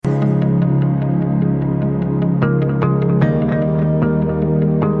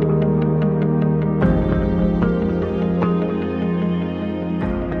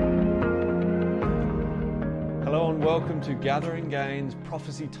Gathering Gains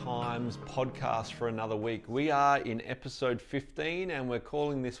Prophecy Times podcast for another week. We are in episode 15 and we're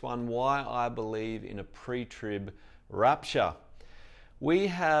calling this one Why I Believe in a Pre-Trib Rapture.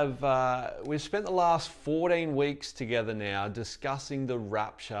 We've spent the last 14 weeks together now discussing the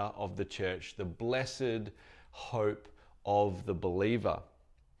rapture of the church, the blessed hope of the believer.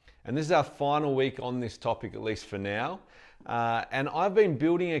 And this is our final week on this topic, at least for now. And I've been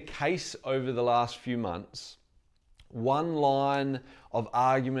building a case over the last few months, one line of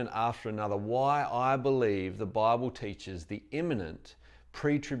argument after another, why I believe the Bible teaches the imminent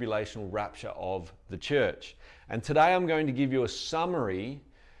pre-tribulational rapture of the church. And today I'm going to give you a summary,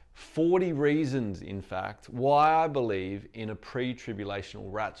 40 reasons in fact, why I believe in a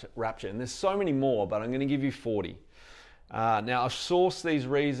pre-tribulational rapture. And there's so many more, but I'm going to give you 40. Now I've sourced these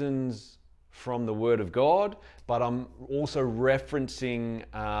reasons from the Word of God, but I'm also referencing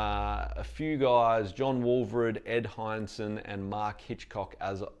a few guys, John Wolverine, Ed Hindson, and Mark Hitchcock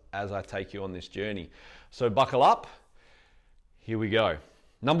as I take you on this journey. So buckle up, here we go.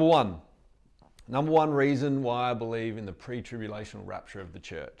 Number one reason why I believe in the pre-tribulational rapture of the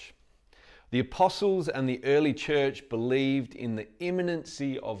church. The apostles and the early church believed in the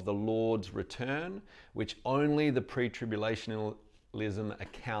imminency of the Lord's return, which only the pre-tribulationalism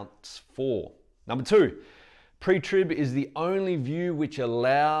accounts for. Number two, pre-trib is the only view which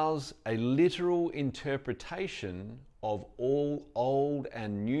allows a literal interpretation of all Old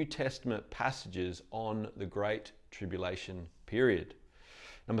and New Testament passages on the Great Tribulation period.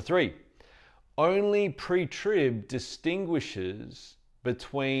 Number three, only pre-trib distinguishes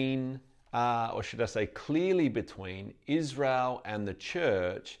between, or should I say clearly between, Israel and the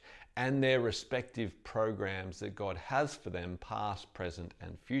church and their respective programs that God has for them, past, present,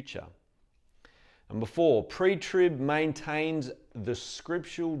 and future. Number four, pre-trib maintains the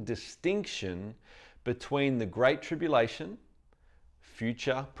scriptural distinction between the Great Tribulation,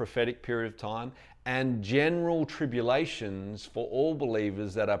 future prophetic period of time, and general tribulations for all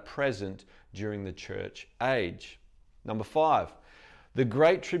believers that are present during the church age. Number five, the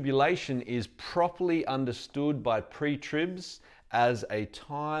Great Tribulation is properly understood by pre-tribs as a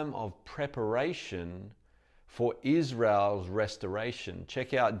time of preparation for Israel's restoration.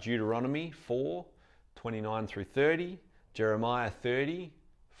 Check out Deuteronomy 4:29 through 30, Jeremiah 30,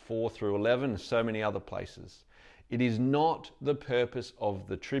 4 through 11, and so many other places. It is not the purpose of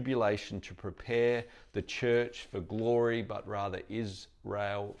the tribulation to prepare the church for glory, but rather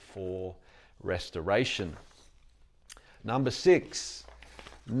Israel for restoration. Number six,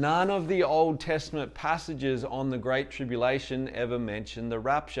 none of the Old Testament passages on the Great Tribulation ever mention the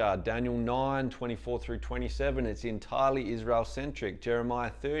rapture. Daniel 9:24 through 27, it's entirely Israel-centric.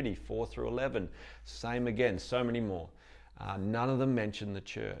 Jeremiah 30, 4 through 11, same again, so many more. None of them mention the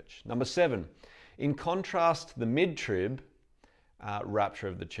church. Number seven, in contrast to the mid-trib rapture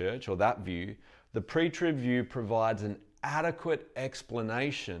of the church, or that view, the pre-trib view provides an adequate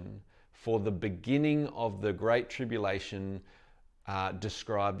explanation for the beginning of the Great Tribulation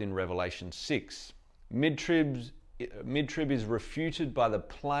described in Revelation 6. Mid-trib is refuted by the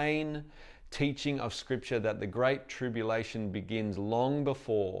plain teaching of Scripture that the Great Tribulation begins long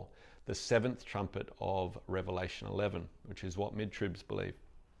before the seventh trumpet of Revelation 11, which is what mid-tribs believe.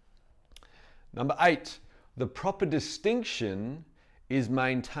 Number eight, the proper distinction is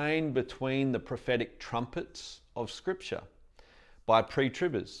maintained between the prophetic trumpets of Scripture by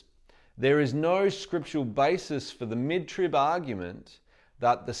pre-tribbers. There is no scriptural basis for the mid-trib argument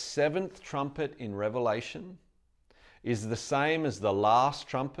that the seventh trumpet in Revelation is the same as the last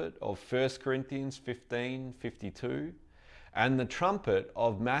trumpet of 1 Corinthians 15:52 and the trumpet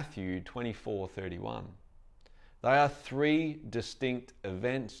of Matthew 24:31. They are three distinct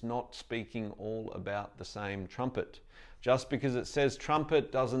events, not speaking all about the same trumpet. Just because it says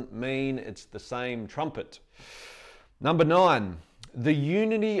trumpet doesn't mean it's the same trumpet. Number nine, the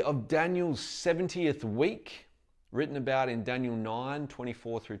unity of Daniel's 70th week, written about in Daniel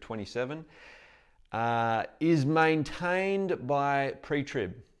 9:24 through 27, is maintained by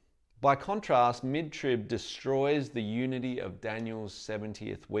pre-trib. By contrast, mid-trib destroys the unity of Daniel's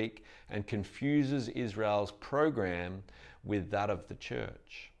 70th week and confuses Israel's program with that of the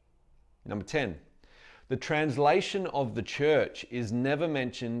church. Number 10, the translation of the church is never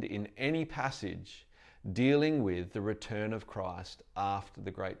mentioned in any passage dealing with the return of Christ after the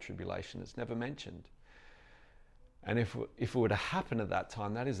Great Tribulation. It's never mentioned. And if it were to happen at that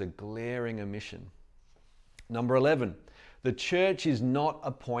time, that is a glaring omission. Number 11, the church is not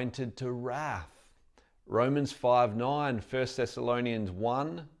appointed to wrath. Romans 5:9, 1 Thessalonians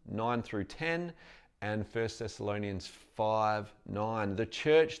 1:9 through 10, and 1 Thessalonians 5:9. The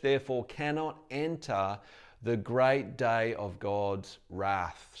church therefore cannot enter the great day of God's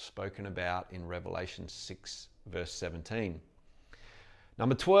wrath, spoken about in Revelation 6, verse 17.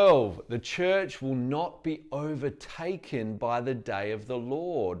 Number 12, the church will not be overtaken by the day of the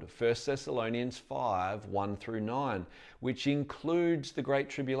Lord, 1 Thessalonians 5, 1 through 9, which includes the Great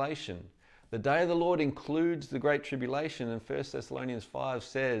Tribulation. The day of the Lord includes the Great Tribulation, and 1 Thessalonians 5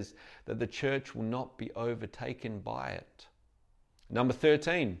 says that the church will not be overtaken by it. Number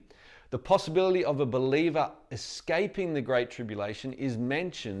 13, the possibility of a believer escaping the Great Tribulation is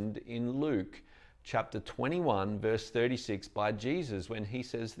mentioned in Luke chapter 21, verse 36 by Jesus when he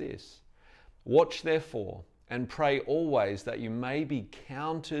says this, "Watch therefore and pray always that you may be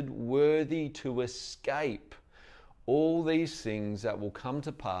counted worthy to escape all these things that will come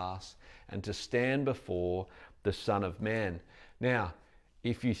to pass and to stand before the Son of Man." Now,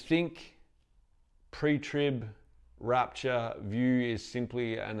 if you think pre-trib rapture view is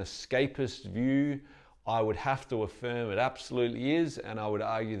simply an escapist view, I would have to affirm it absolutely is, and I would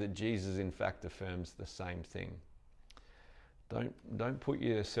argue that Jesus in fact affirms the same thing. Don't put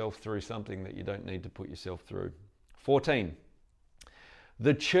yourself through something that you don't need to put yourself through. 14.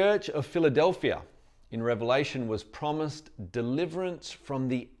 The church of Philadelphia in Revelation was promised deliverance from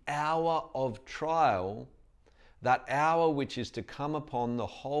the hour of trial, that hour which is to come upon the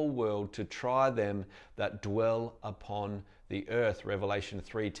whole world to try them that dwell upon the earth, Revelation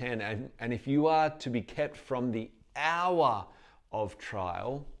 3:10. And if you are to be kept from the hour of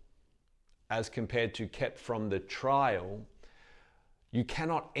trial, as compared to kept from the trial, you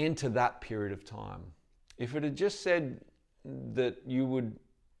cannot enter that period of time. If it had just said that they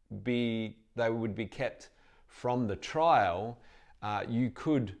would be kept from the trial, you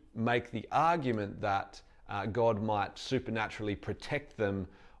could make the argument that God might supernaturally protect them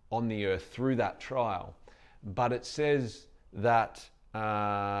on the earth through that trial. But it says that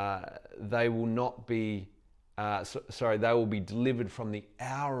they will be delivered from the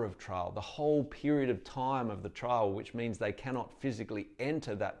hour of trial, the whole period of time of the trial, which means they cannot physically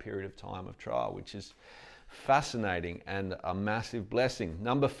enter that period of time of trial, which is fascinating and a massive blessing.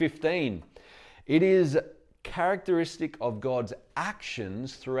 Number 15, it is characteristic of God's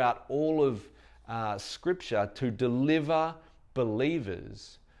actions throughout all of Scripture to deliver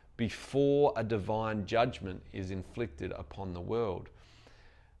believers before a divine judgment is inflicted upon the world.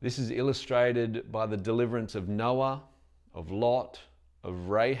 This is illustrated by the deliverance of Noah, of Lot, of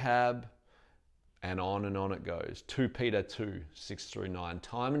Rahab, and on it goes. 2 Peter 2, 6 through 9.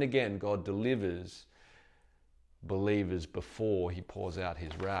 Time and again, God delivers believers before he pours out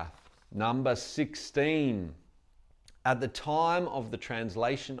his wrath. Number 16. At the time of the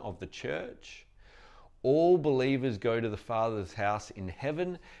translation of the church, all believers go to the Father's house in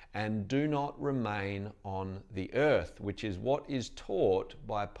heaven and do not remain on the earth, which is what is taught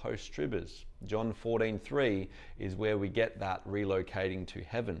by post-tribbers. John 14:3 is where we get that relocating to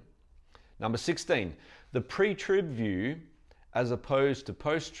heaven. Number 16, the pre-trib view, as opposed to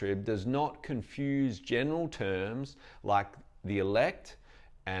post-trib, does not confuse general terms like the elect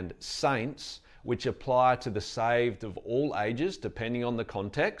and saints, which apply to the saved of all ages, depending on the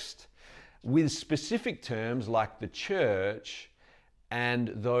context, with specific terms like the church and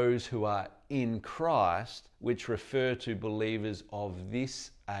those who are in Christ, which refer to believers of this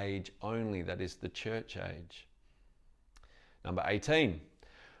age only, that is the church age. Number 18,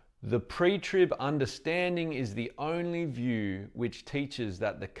 the pre-trib understanding is the only view which teaches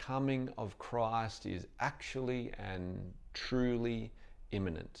that the coming of Christ is actually and truly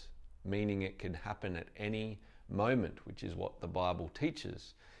imminent, meaning it can happen at any moment, which is what the Bible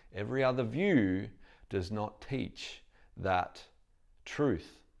teaches. Every other view does not teach that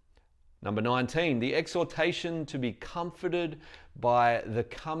truth. Number 19, the exhortation to be comforted by the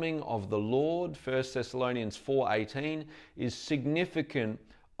coming of the Lord, 1 Thessalonians 4:18, is significant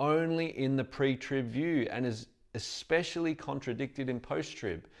only in the pre-trib view and is especially contradicted in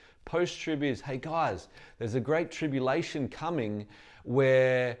post-trib. Post-trib is, hey guys, there's a great tribulation coming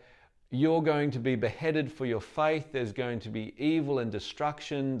where you're going to be beheaded for your faith. There's going to be evil and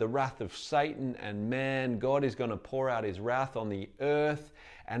destruction, the wrath of Satan and man. God is going to pour out his wrath on the earth.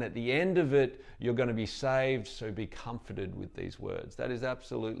 And at the end of it, you're going to be saved. So be comforted with these words. That is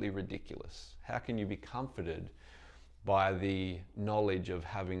absolutely ridiculous. How can you be comforted by the knowledge of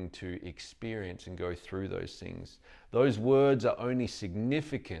having to experience and go through those things? Those words are only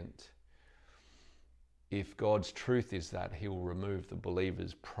significant if God's truth is that he will remove the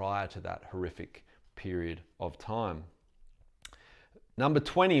believers prior to that horrific period of time. Number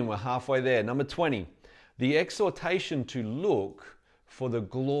 20, and we're halfway there. Number 20, the exhortation to look for the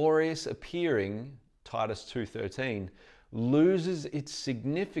glorious appearing, Titus 2:13, loses its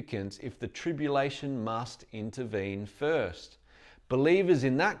significance if the tribulation must intervene first. Believers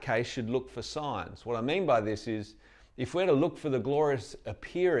in that case should look for signs. What I mean by this is, if we're to look for the glorious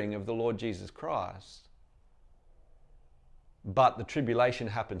appearing of the Lord Jesus Christ, but the tribulation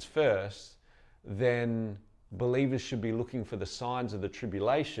happens first, then believers should be looking for the signs of the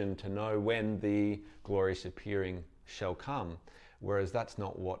tribulation to know when the glorious appearing shall come. Whereas that's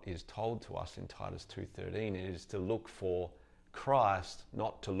not what is told to us in Titus 2:13. It is to look for Christ,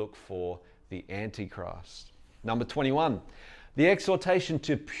 not to look for the Antichrist. Number 21, the exhortation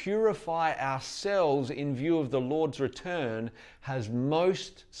to purify ourselves in view of the Lord's return has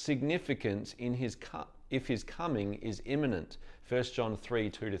most significance in if his coming is imminent. 1 John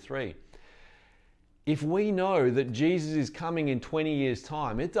 3:2-3. If we know that Jesus is coming in 20 years'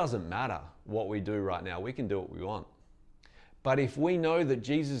 time, it doesn't matter what we do right now. We can do what we want. But if we know that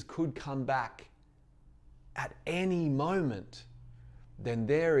Jesus could come back at any moment, then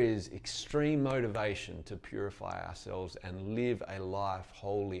there is extreme motivation to purify ourselves and live a life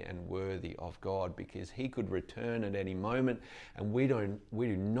holy and worthy of God, because he could return at any moment, and we do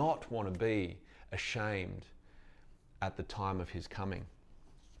not want to be ashamed at the time of his coming.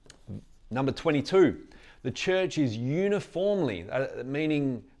 Number 22, the church is uniformly,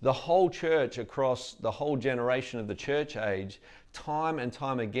 meaning the whole church across the whole generation of the church age, time and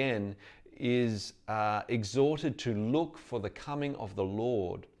time again, is exhorted to look for the coming of the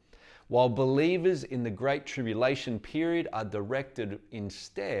Lord, while believers in the Great Tribulation period are directed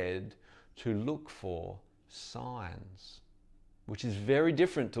instead to look for signs, which is very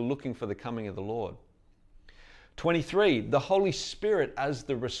different to looking for the coming of the Lord. 23, the Holy Spirit as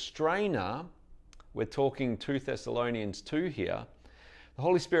the restrainer. We're talking 2 Thessalonians 2 here. The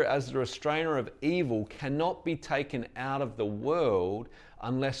Holy Spirit as the restrainer of evil cannot be taken out of the world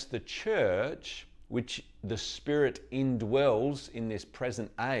unless the church, which the Spirit indwells in this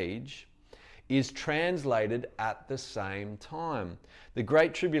present age, is translated at the same time. The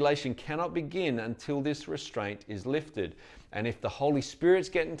Great Tribulation cannot begin until this restraint is lifted. And if the Holy Spirit's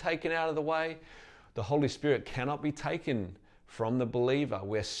getting taken out of the way, the Holy Spirit cannot be taken from the believer.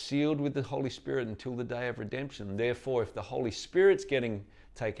 We're sealed with the Holy Spirit until the day of redemption. Therefore, if the Holy Spirit's getting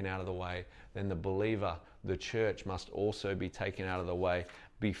taken out of the way, then the believer, the church, must also be taken out of the way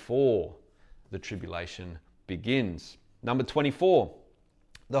before the tribulation begins. Number 24,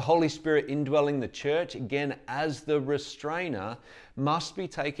 the Holy Spirit indwelling the church, again as the restrainer, must be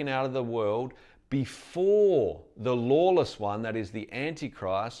taken out of the world before the lawless one, that is the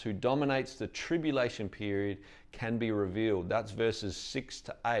Antichrist, who dominates the tribulation period, can be revealed. That's verses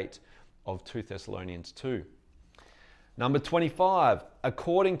 6-8 of 2 Thessalonians 2. Number 25,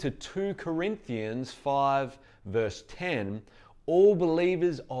 according to 2 Corinthians 5 verse 10, all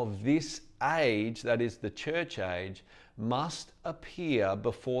believers of this age, that is the church age, must appear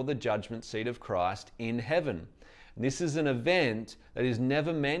before the judgment seat of Christ in heaven. This is an event that is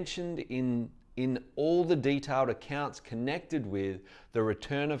never mentioned in all the detailed accounts connected with the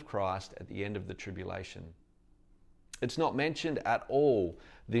return of Christ at the end of the tribulation. It's not mentioned at all,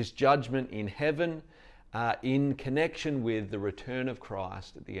 this judgment in heaven, in connection with the return of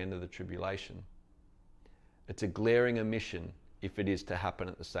Christ at the end of the tribulation. It's a glaring omission if it is to happen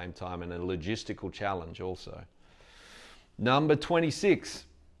at the same time, and a logistical challenge also. Number 26,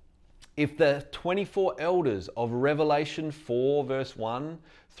 if the 24 elders of Revelation 4 verse 1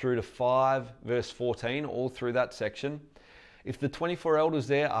 through to 5 verse 14, all through that section, if the 24 elders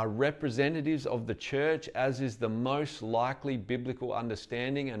there are representatives of the church, as is the most likely biblical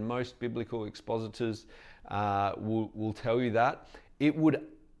understanding, and most biblical expositors will tell you that, it would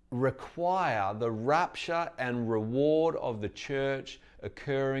require the rapture and reward of the church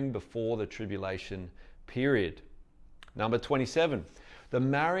occurring before the tribulation period. Number 27, the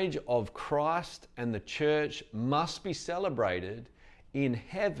marriage of Christ and the church must be celebrated in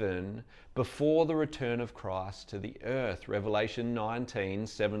heaven before the return of Christ to the earth. Revelation 19,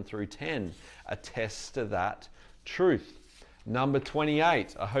 7 through 10 attests to that truth. Number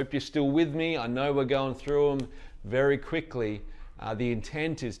 28, I hope you're still with me. I know we're going through them very quickly. The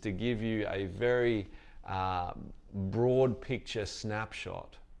intent is to give you a very broad picture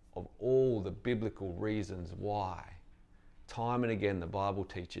snapshot of all the biblical reasons why. Time and again, the Bible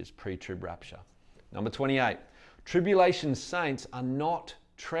teaches pre-trib rapture. Number 28, tribulation saints are not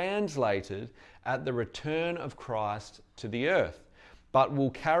translated at the return of Christ to the earth, but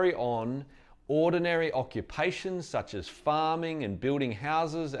will carry on ordinary occupations such as farming and building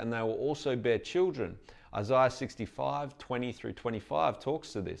houses, and they will also bear children. Isaiah 65, 20 through 25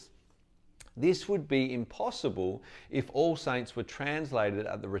 talks to this. This would be impossible if all saints were translated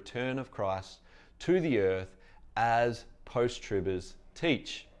at the return of Christ to the earth as post-tribbers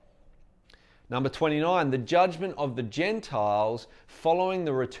teach. Number 29, the judgment of the Gentiles following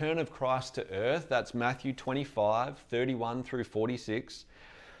the return of Christ to earth. That's Matthew 25, 31 through 46.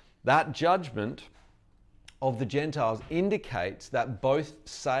 That judgment of the Gentiles indicates that both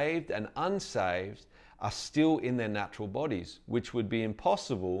saved and unsaved are still in their natural bodies, which would be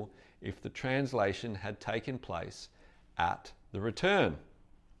impossible if the translation had taken place at the return.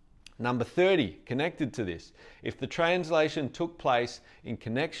 Number 30, connected to this, if the translation took place in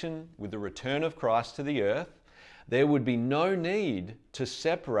connection with the return of Christ to the earth, there would be no need to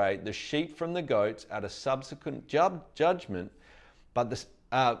separate the sheep from the goats at a subsequent judgment, but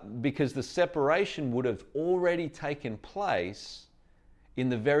because the separation would have already taken place in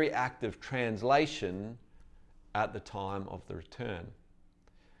the very act of translation at the time of the return.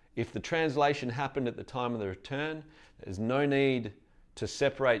 If the translation happened at the time of the return, there's no need to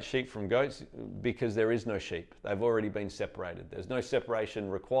separate sheep from goats because there is no sheep. They've already been separated. There's no separation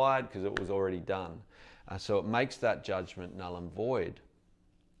required because it was already done. So it makes that judgment null and void.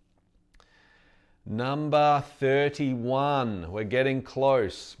 Number 31, we're getting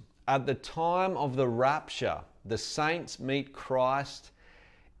close. At the time of the rapture, the saints meet Christ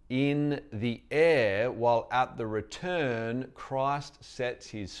in the air, while at the return, Christ sets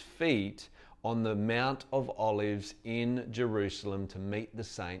his feet on the Mount of Olives in Jerusalem to meet the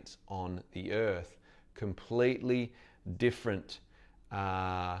saints on the earth. Completely different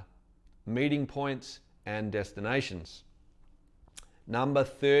meeting points and destinations. Number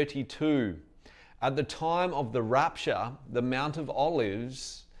 32. At the time of the rapture, the Mount of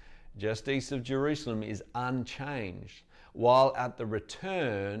Olives, just east of Jerusalem, is unchanged, while at the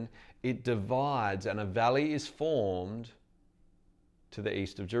return, it divides and a valley is formed to the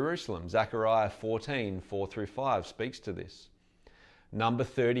east of Jerusalem. Zechariah 14, 4 through 5 speaks to this. Number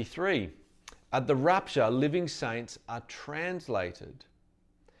 33. At the rapture, living saints are translated,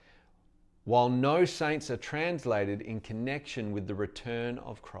 while no saints are translated in connection with the return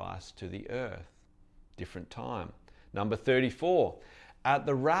of Christ to the earth. Different time. Number 34. At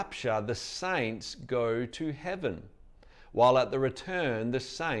the rapture, the saints go to heaven, while at the return, the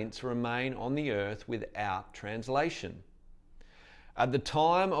saints remain on the earth without translation. At the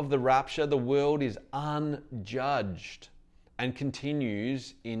time of the rapture, the world is unjudged and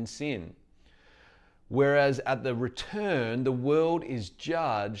continues in sin. Whereas at the return, the world is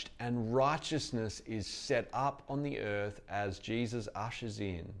judged and righteousness is set up on the earth as Jesus ushers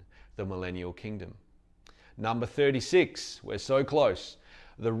in the millennial kingdom. Number 36, we're so close.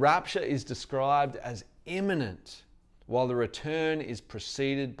 The rapture is described as imminent, while the return is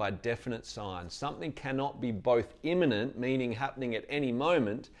preceded by definite signs. Something cannot be both imminent, meaning happening at any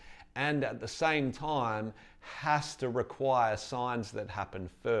moment, and at the same time has to require signs that happen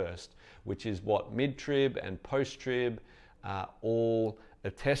first, which is what mid-trib and post-trib all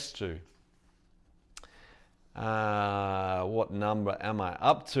attest to. What number am I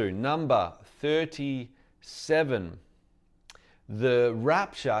up to? Number 37. The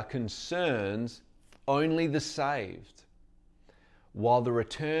rapture concerns only the saved, while the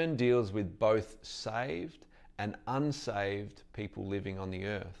return deals with both saved and unsaved people living on the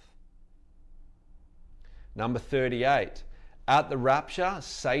earth. Number 38. At the rapture,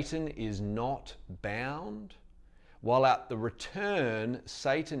 Satan is not bound, while at the return,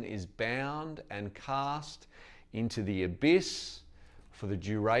 Satan is bound and cast into the abyss for the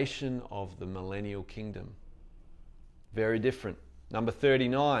duration of the millennial kingdom. Very different. Number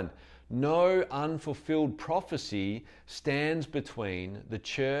 39. No unfulfilled prophecy stands between the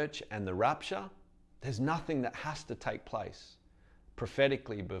church and the rapture. There's nothing that has to take place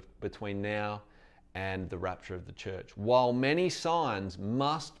prophetically between now and the rapture of the church, while many signs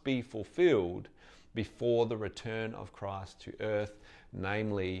must be fulfilled before the return of Christ to earth,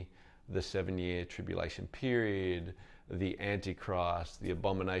 namely the 7-year tribulation period, the Antichrist, the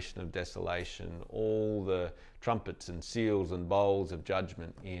abomination of desolation, all the trumpets and seals and bowls of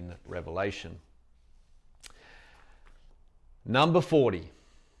judgment in Revelation. Number 40.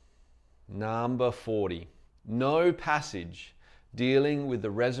 No passage dealing with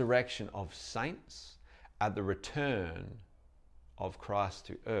the resurrection of saints at the return of Christ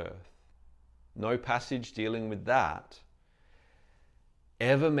to earth. No passage dealing with that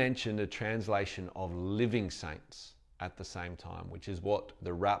ever mentioned a translation of living saints at the same time, which is what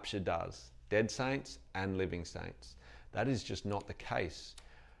the rapture does. Dead saints and living saints. That is just not the case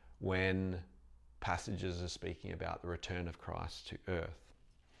when passages are speaking about the return of Christ to earth.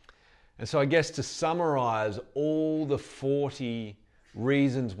 And so I guess to summarize all the 40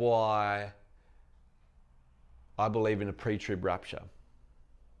 reasons why I believe in a pre-trib rapture,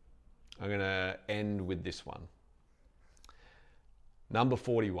 I'm going to end with this one. Number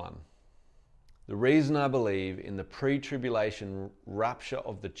 41. The reason I believe in the pre-tribulation rapture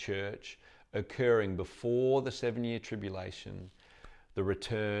of the church occurring before the 7-year tribulation, the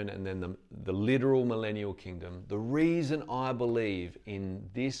return, and then the literal millennial kingdom. The reason I believe in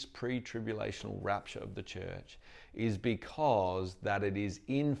this pre-tribulational rapture of the church is because that it is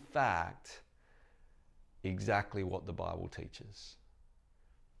in fact exactly what the Bible teaches.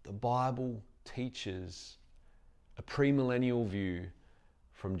 The Bible teaches a premillennial view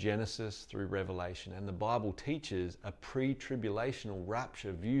from Genesis through Revelation, and the Bible teaches a pre-tribulational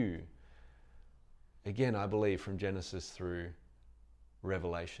rapture view, again, I believe, from Genesis through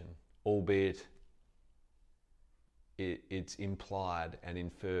Revelation, albeit it's implied and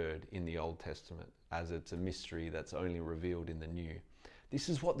inferred in the Old Testament as it's a mystery that's only revealed in the New. This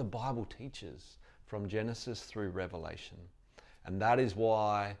is what the Bible teaches from Genesis through Revelation. And that is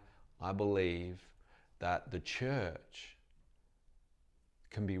why I believe that the church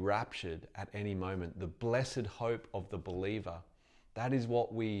can be raptured at any moment. The blessed hope of the believer. That is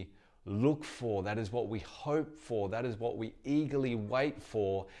what we look for. That is what we hope for. That is what we eagerly wait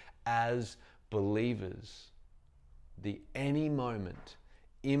for as believers. The any moment,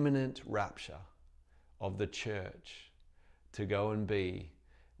 imminent rapture of the church to go and be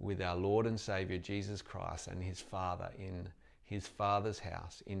with our Lord and Savior Jesus Christ and his Father in his Father's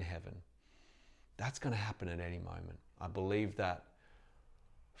house in heaven. That's going to happen at any moment. I believe that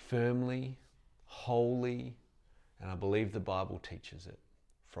firmly, wholly, and I believe the Bible teaches it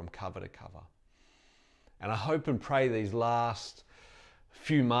from cover to cover. And I hope and pray these last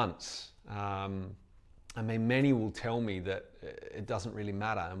few months, many will tell me that it doesn't really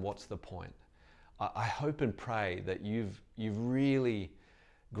matter and what's the point. I hope and pray that you've really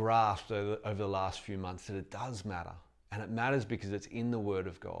grasped over the last few months that it does matter. And it matters because it's in the Word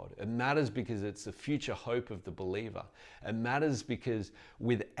of God. It matters because it's the future hope of the believer. It matters because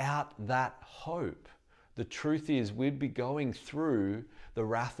without that hope, the truth is we'd be going through the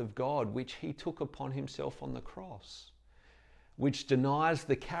wrath of God, which he took upon himself on the cross, which denies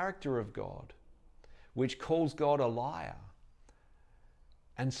the character of God, which calls God a liar.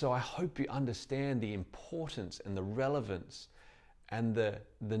 And so I hope you understand the importance and the relevance and the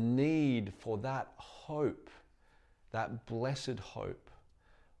need for that hope, that blessed hope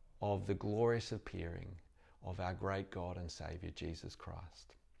of the glorious appearing of our great God and Savior, Jesus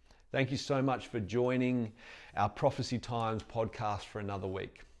Christ. Thank you so much for joining our Prophecy Times podcast for another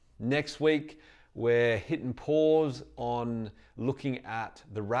week. Next week, we're hitting pause on looking at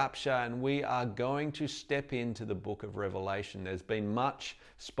the rapture, and we are going to step into the book of Revelation. There's been much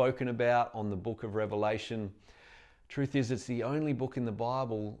spoken about on the book of Revelation. Truth is, it's the only book in the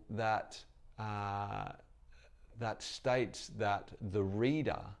Bible that states that the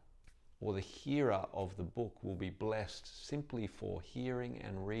reader or the hearer of the book will be blessed simply for hearing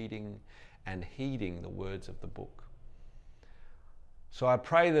and reading and heeding the words of the book. So I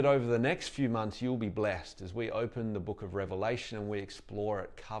pray that over the next few months you'll be blessed as we open the book of Revelation and we explore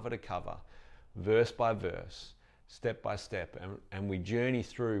it cover to cover, verse by verse, step by step, and we journey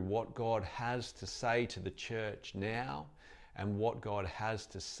through what God has to say to the church now and what God has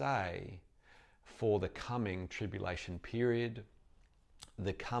to say for the coming tribulation period,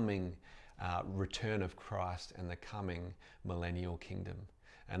 the coming return of Christ, and the coming millennial kingdom,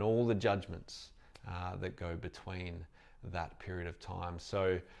 and all the judgments that go between that period of time.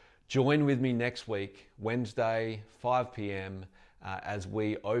 So join with me next week, Wednesday, 5 p.m, as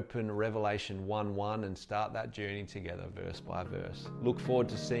we open Revelation 1:1 and start that journey together verse by verse. Look forward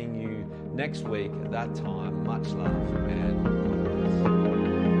to seeing you next week at that time. Much love and